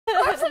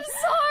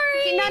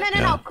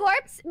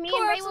Corpse, me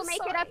and Ray will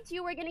make it up to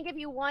you. We're gonna give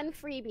you one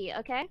freebie,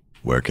 okay?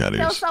 Where cat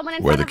ears?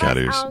 Where the cat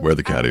ears? Where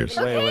the cat ears?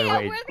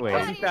 Wait.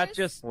 Doesn't that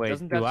just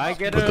Do I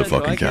get Put the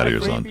fucking cat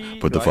ears on.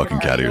 Put the fucking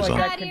cat ears on.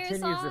 That continues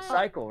the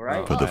cycle,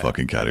 right? Put the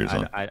fucking cat ears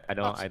on. I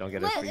don't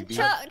get a freebie.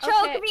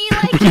 Choke me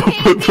like you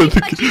hate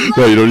me,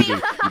 but you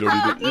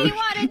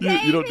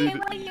No, you don't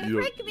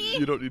love me.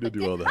 You don't need to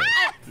do all that.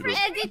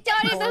 And it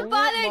doesn't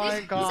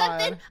bother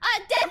something.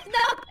 Death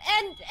Note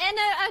and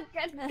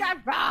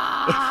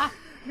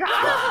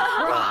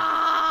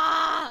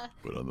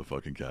Put on the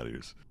fucking cat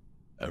ears.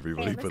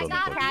 Everybody put on the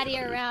fucking cat cat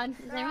ears. around.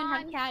 Does everyone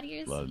have cat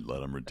ears? Lud,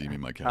 I'm redeeming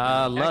my cat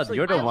ears. Lud,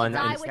 you're the one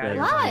instead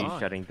of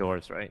shutting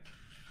doors, right?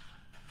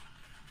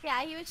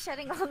 Yeah, he was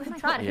shutting all the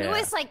time. Yeah. He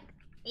was like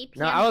 8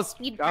 p.m. No, I was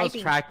speed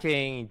typing.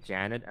 tracking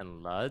Janet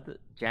and Lud.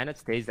 Janet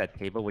stays at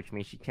table, which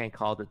means she can't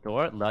call the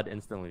door. Lud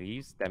instantly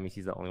leaves. That means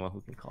he's the only one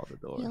who can call the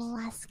doors. Your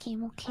last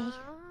game, okay?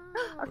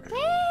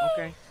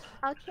 Okay.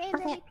 Okay,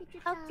 Lily.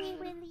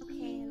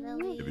 Okay,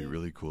 Lily. It'd be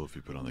really cool if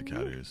you put on the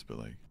cat ears, but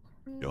like,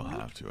 you don't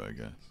have to, I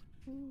guess.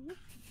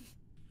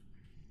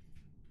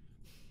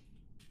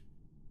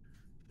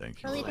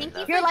 Thank you. Lily, thank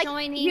you You're for like,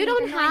 joining. you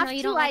don't even though I know have you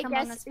to, don't I like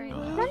Among guess. Us very No,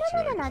 much.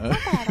 No, not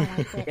that I don't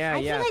like it. Yeah, I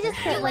yeah. think I just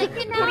feel like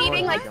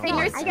Leaving like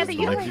fingers I together. just You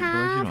feel don't like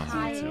have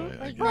have to. to.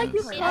 I Like you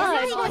guess. could.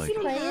 I feel Like, like I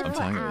could play it I'm for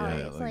telling you, hours.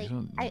 yeah, like, Like, you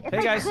don't- if Hey,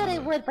 I guys. could, I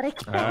would, but I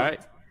can't. All right.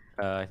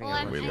 I think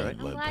I'm Wait, ready, right?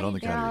 Lud, put on the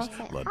cat ears.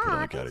 Lud, put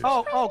on the cat ears.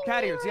 Oh,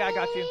 cat ears. Yeah, I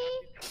got you.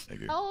 Thank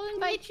you. I'll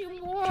invite you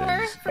more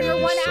James, for you're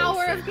your 1 so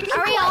hour of famous.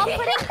 Are we all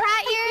putting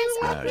cat ears?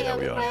 Yeah,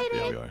 we are.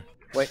 Yeah, we are.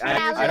 Wait,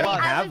 I don't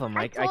have them.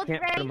 I can't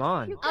put them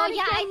on. Oh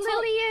yeah,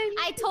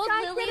 I told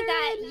Lily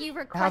that you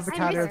requested.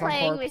 cat I'm ears just on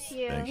playing corpse. with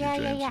you. Thank you, Yeah,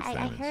 James. I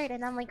You're famous. heard,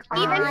 and I'm like,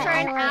 Even for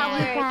an I love hour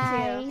you or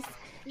guys.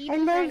 two.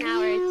 Even for an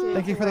hour or two.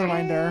 Thank you for the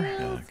reminder.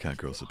 Yeah, cat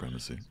girl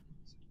supremacy.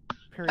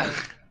 Period.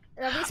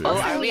 Are we Oh,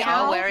 supposed to Are we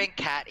meow? all wearing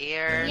cat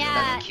ears? Yeah.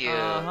 That's cute.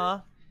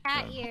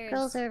 Cat ears?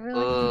 Girls are Ooh,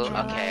 ruining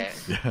my okay.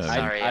 life. Yeah,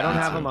 Sorry, I don't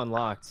yeah. have them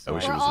unlocked. I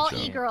wish it We're was a all joke.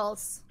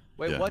 e-girls.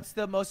 Wait, Yeah. what's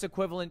the most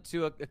equivalent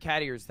to a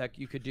cat ears that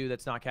you could do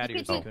that's not cat You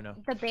ears, could Kuno?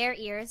 do the bear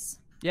ears.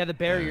 Yeah, the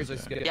bear ears are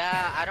good.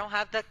 Yeah, I don't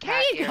have the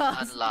cat you ears go.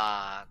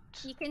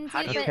 unlocked. You can do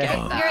How do the. you Okay. get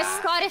You're a that?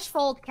 Scottish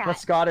fold cat. The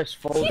Scottish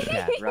fold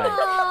cat, right?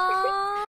 Aww.